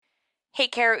Hey,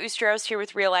 Kara Oosterhuis here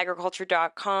with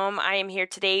RealAgriculture.com. I am here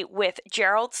today with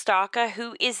Gerald Stocka,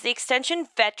 who is the Extension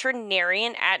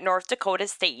Veterinarian at North Dakota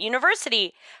State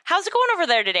University. How's it going over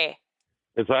there today?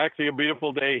 It's actually a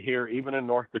beautiful day here, even in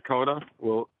North Dakota.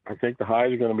 Well, I think the high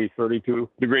is going to be 32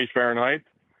 degrees Fahrenheit.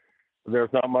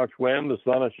 There's not much wind. The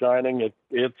sun is shining.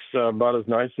 It's about as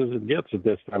nice as it gets at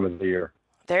this time of the year.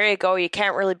 There you go. You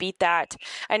can't really beat that.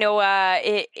 I know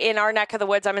in our neck of the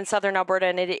woods, I'm in southern Alberta,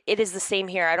 and it is the same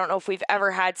here. I don't know if we've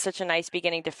ever had such a nice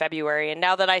beginning to February. And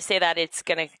now that I say that, it's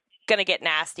gonna get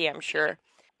nasty, I'm sure.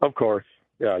 Of course.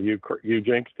 Yeah, you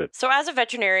jinxed it. So, as a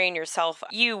veterinarian yourself,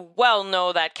 you well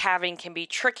know that calving can be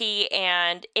tricky,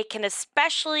 and it can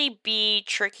especially be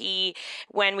tricky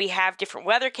when we have different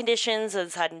weather conditions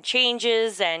and sudden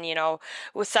changes. And,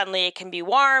 suddenly it can be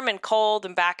warm and cold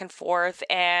and back and forth,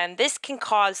 and this can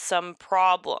cause some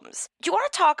problems. Do you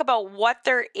want to talk about what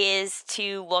there is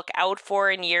to look out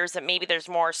for in years that maybe there's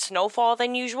more snowfall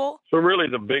than usual? So, really,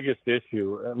 the biggest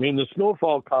issue, I mean, the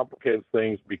snowfall complicates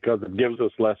things because it gives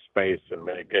us less space in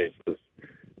many cases.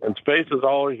 And space is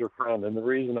always your friend. And the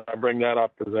reason I bring that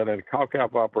up is that in a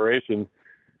cow-calf operation,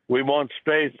 we want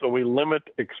space so we limit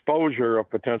exposure of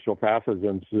potential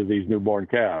pathogens to these newborn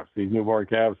calves. These newborn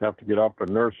calves have to get up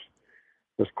and nurse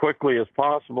as quickly as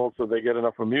possible so they get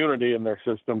enough immunity in their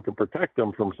system to protect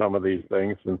them from some of these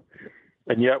things.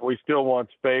 And yet we still want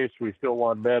space, we still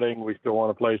want bedding, we still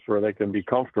want a place where they can be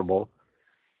comfortable.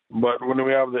 But when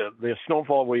we have the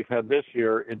snowfall we've had this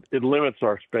year, it limits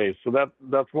our space. So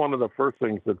that's one of the first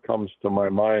things that comes to my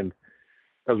mind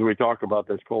as we talk about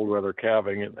this cold weather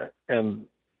calving.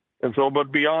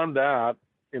 But beyond that,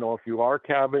 if you are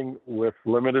calving with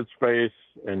limited space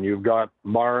and you've got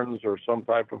barns or some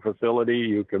type of facility,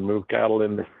 you can move cattle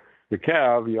in to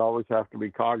calve. You always have to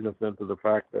be cognizant of the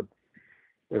fact that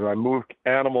if I move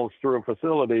animals through a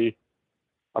facility,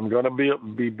 I'm going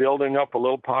to be building up a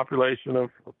little population of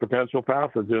potential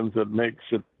pathogens that makes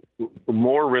it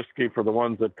more risky for the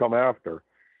ones that come after.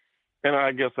 And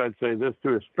I guess I'd say this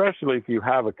too, especially if you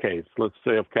have a case, let's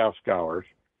say of calf scours,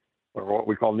 or what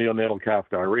we call neonatal calf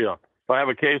diarrhea. If I have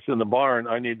a case in the barn,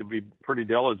 I need to be pretty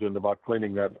diligent about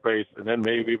cleaning that space and then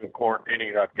maybe even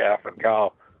quarantining that calf and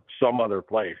cow some other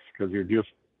place, because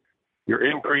you're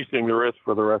increasing the risk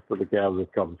for the rest of the calves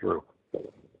that come through.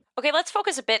 Okay, let's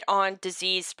focus a bit on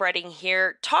disease spreading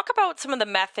here. Talk about some of the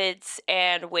methods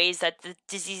and ways that the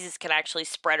diseases can actually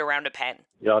spread around a pen.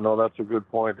 Yeah, no, that's a good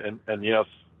point. And yes,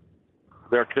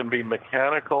 there can be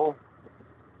mechanical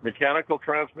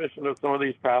transmission of some of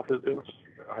these pathogens.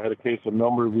 I had a case a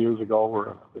number of years ago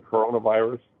where the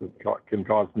coronavirus that can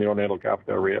cause neonatal calf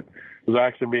diarrhea was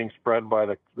actually being spread by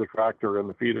the tractor and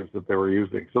the feeders that they were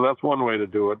using. So that's one way to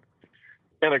do it.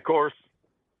 And of course,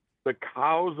 the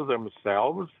cows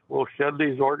themselves will shed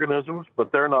these organisms,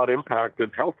 but they're not impacted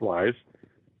health-wise.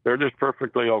 They're just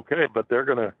perfectly okay, but they're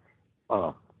going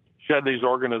to shed these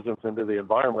organisms into the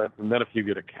environment. And then if you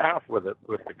get a calf with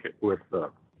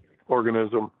the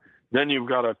organism, then you've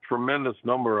got a tremendous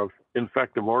number of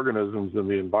infective organisms in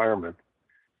the environment.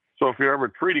 So if you're ever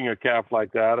treating a calf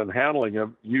like that and handling it,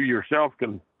 you yourself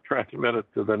can transmit it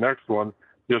to the next one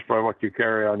just by what you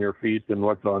carry on your feet and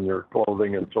what's on your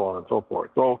clothing and so on and so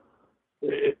forth. So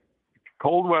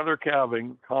cold weather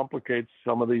calving complicates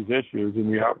some of these issues, and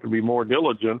you have to be more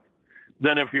diligent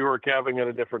than if you were calving at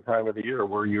a different time of the year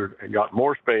where you've got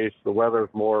more space, the weather is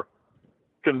more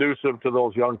conducive to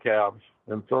those young calves.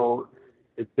 And so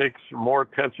it takes more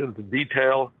attention to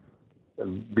detail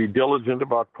and be diligent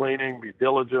about cleaning, be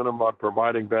diligent about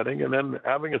providing bedding, and then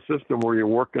having a system where you're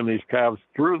working these calves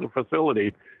through the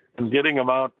facility and getting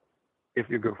them out, if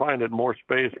you can find it, more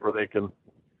space where they can,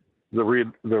 the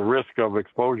risk of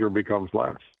exposure becomes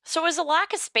less. So is the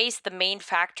lack of space the main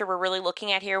factor we're really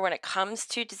looking at here when it comes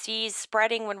to disease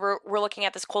spreading when we're looking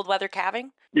at this cold weather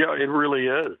calving? Yeah, it really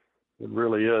is. It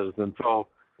really is. And so,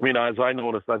 I mean, as I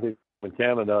noticed, I think in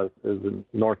Canada is in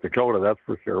North Dakota, that's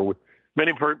for sure.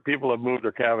 Many people have moved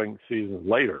their calving seasons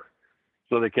later.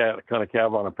 So they can kind of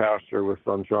calve on a pasture with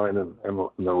sunshine and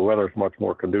the weather's much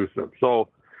more conducive. So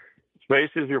space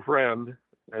is your friend.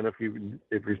 And if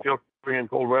you're still in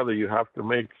cold weather, you have to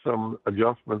make some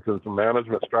adjustments and some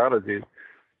management strategies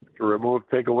to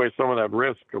take away some of that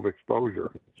risk of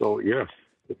exposure. So yes,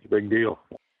 it's a big deal.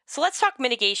 So let's talk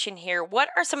mitigation here. What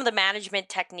are some of the management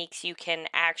techniques you can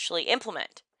actually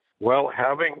implement? Well,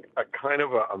 having a kind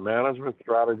of a management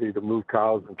strategy to move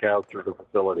cows and calves through the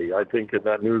facility. I think in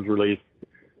that news release,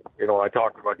 I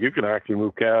talked about you can actually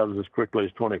move calves as quickly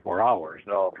as 24 hours.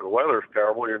 Now, if the weather's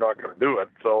terrible, you're not going to do it.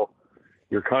 So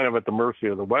you're kind of at the mercy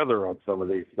of the weather on some of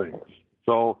these things.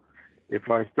 So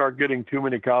if I start getting too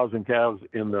many cows and calves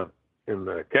in the in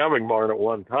the calving barn at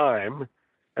one time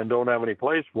and don't have any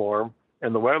place for them,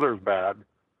 and the weather's bad,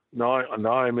 now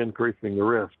I'm increasing the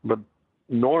risk. But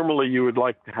normally you would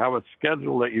like to have a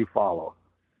schedule that you follow.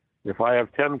 If I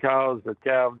have 10 cows that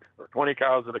calved or 20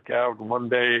 cows that have calved one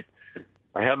day,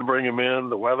 I had to bring them in.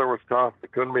 The weather was tough. They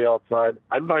couldn't be outside.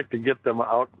 I'd like to get them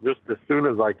out just as soon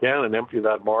as I can and empty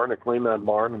that barn and clean that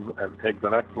barn and take the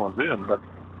next ones in. But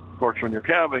of course, when you're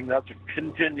calving, that's a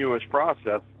continuous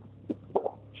process.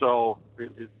 So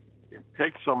it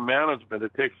takes some management.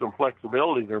 It takes some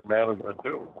flexibility in your management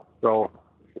too. So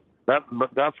but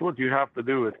that's what you have to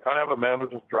do is kind of have a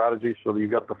management strategy so that you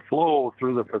got the flow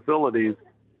through the facilities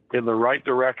in the right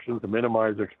direction to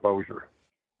minimize exposure.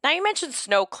 Now, you mentioned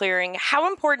snow clearing. How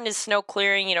important is snow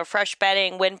clearing, fresh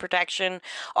bedding, wind protection,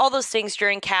 all those things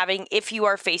during calving if you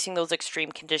are facing those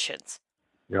extreme conditions?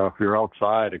 Yeah, if you're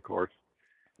outside, of course,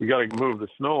 you got to move the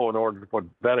snow in order to put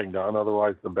bedding down.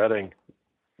 Otherwise, the bedding,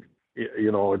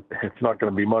 it's not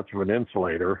going to be much of an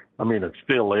insulator. I mean, it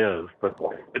still is, but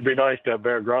it'd be nice to have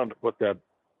bare ground to put that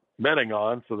bedding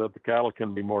on so that the cattle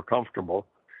can be more comfortable.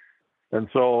 And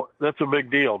so that's a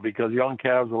big deal because young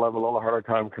calves will have a little harder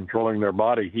time controlling their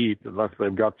body heat unless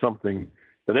they've got something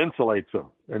that insulates them.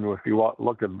 And if you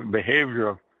look at the behavior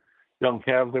of young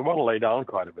calves, they want to lay down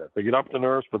quite a bit. They get up to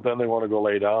nurse, but then they want to go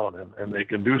lay down, and they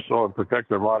can do so and protect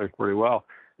their bodies pretty well.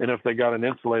 And if they got an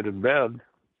insulated bed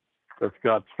that's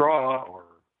got straw or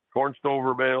corn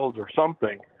stover bales or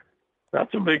something,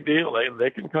 that's a big deal. They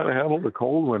can kind of handle the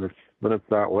cold when it's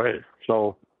that way.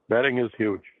 So bedding is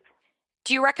huge.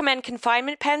 Do you recommend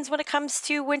confinement pens when it comes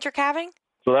to winter calving?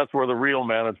 So that's where the real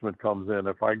management comes in.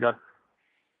 If I got,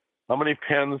 how many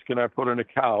pens can I put in a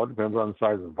cow? Depends on the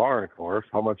size of the barn, of course.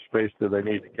 How much space do they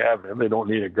need to calve in? They don't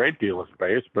need a great deal of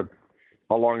space, but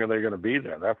how long are they going to be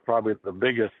there? That's probably the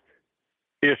biggest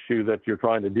issue that you're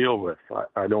trying to deal with.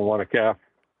 I don't want a calf,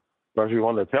 especially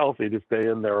one that's healthy, to stay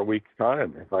in there a week's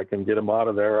time. If I can get him out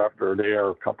of there after a day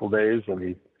or a couple of days and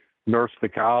he nursed the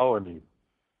cow and he's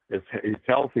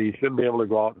healthy, he should be able to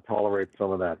go out and tolerate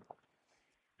some of that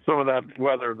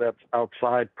weather that's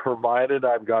outside, provided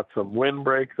I've got some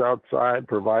windbreaks outside,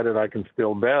 provided I can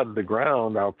still bed the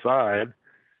ground outside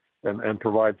and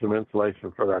provide some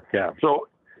insulation for that calf. So,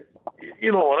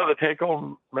 one of the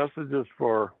take-home messages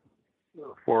for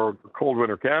cold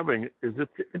winter calving is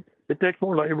it takes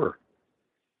more labor.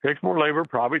 It takes more labor,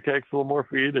 probably takes a little more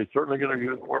feed. They're certainly going to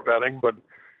use more bedding, but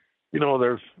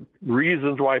there's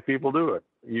reasons why people do it.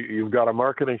 You've got a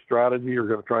marketing strategy. You're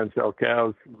going to try and sell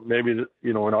calves. Maybe,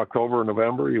 in October or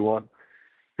November, you want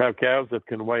to have calves that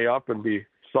can weigh up and be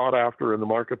sought after in the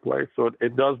marketplace. So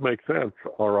it does make sense,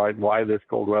 all right, why this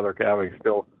cold weather calving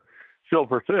still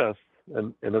persists.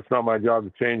 And it's not my job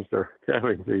to change their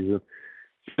calving season.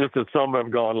 It's just that some have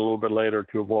gone a little bit later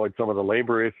to avoid some of the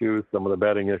labor issues, some of the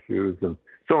bedding issues, and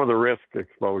some of the risk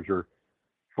exposure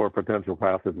for potential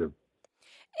pathogens.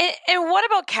 And what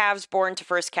about calves born to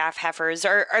first calf heifers?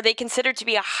 Are they considered to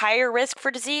be a higher risk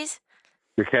for disease?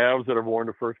 The calves that are born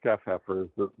to first calf heifers,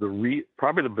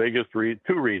 probably the biggest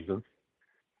two reasons.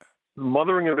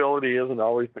 Mothering ability isn't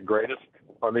always the greatest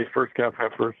on these first calf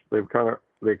heifers. They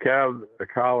calve a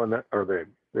cow or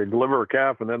they deliver a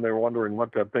calf and then they're wondering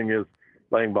what that thing is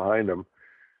laying behind them.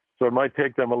 So it might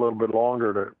take them a little bit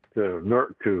longer to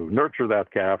nurture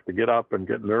that calf, to get up and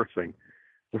get nursing.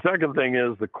 The second thing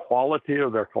is the quality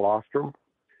of their colostrum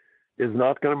is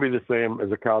not going to be the same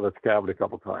as a cow that's calved a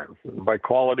couple times. And by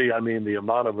quality, I mean the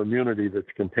amount of immunity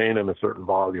that's contained in a certain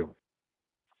volume.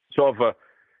 So if a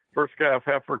first calf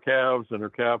heifer calves and her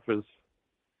calf is,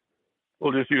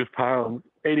 we'll just use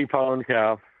 80-pound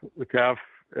calf, the calf,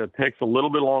 it takes a little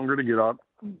bit longer to get up.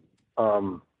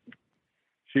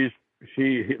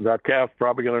 That calf's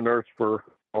probably going to nurse for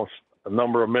a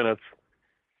number of minutes.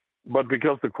 But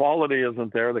because the quality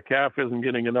isn't there, the calf isn't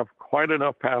getting quite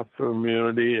enough passive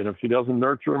immunity. And if she doesn't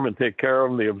nurture them and take care of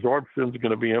them, the absorption is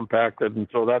going to be impacted. And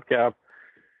so that calf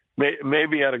may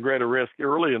be at a greater risk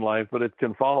early in life, but it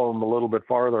can follow them a little bit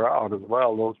farther out as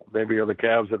well. Those maybe are the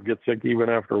calves that get sick even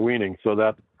after weaning. So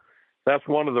that's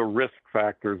one of the risk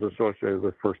factors associated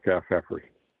with first calf heifers.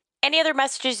 Any other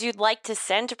messages you'd like to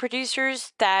send to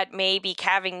producers that may be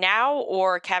calving now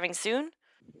or calving soon?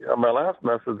 Yeah, my last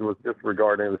message was just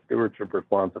regarding the stewardship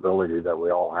responsibility that we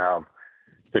all have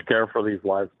to care for these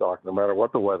livestock, no matter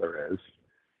what the weather is.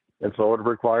 And so it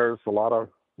requires a lot of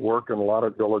work and a lot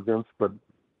of diligence, but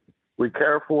we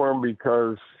care for them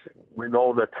because we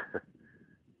know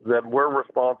that we're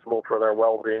responsible for their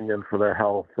well-being and for their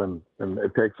health. And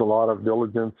it takes a lot of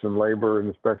diligence and labor, and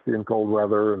especially in cold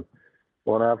weather. And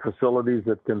we want to have facilities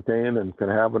that contain and can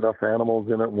have enough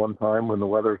animals in at one time when the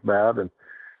weather's bad. And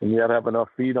and yet have enough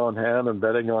feed on hand and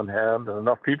bedding on hand and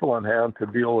enough people on hand to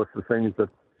deal with the things that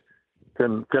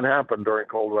can happen during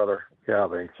cold weather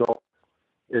calving. So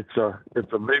it's a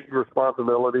big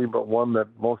responsibility, but one that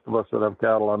most of us that have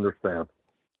cattle understand.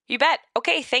 You bet.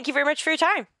 Okay, thank you very much for your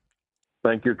time.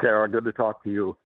 Thank you, Kara. Good to talk to you.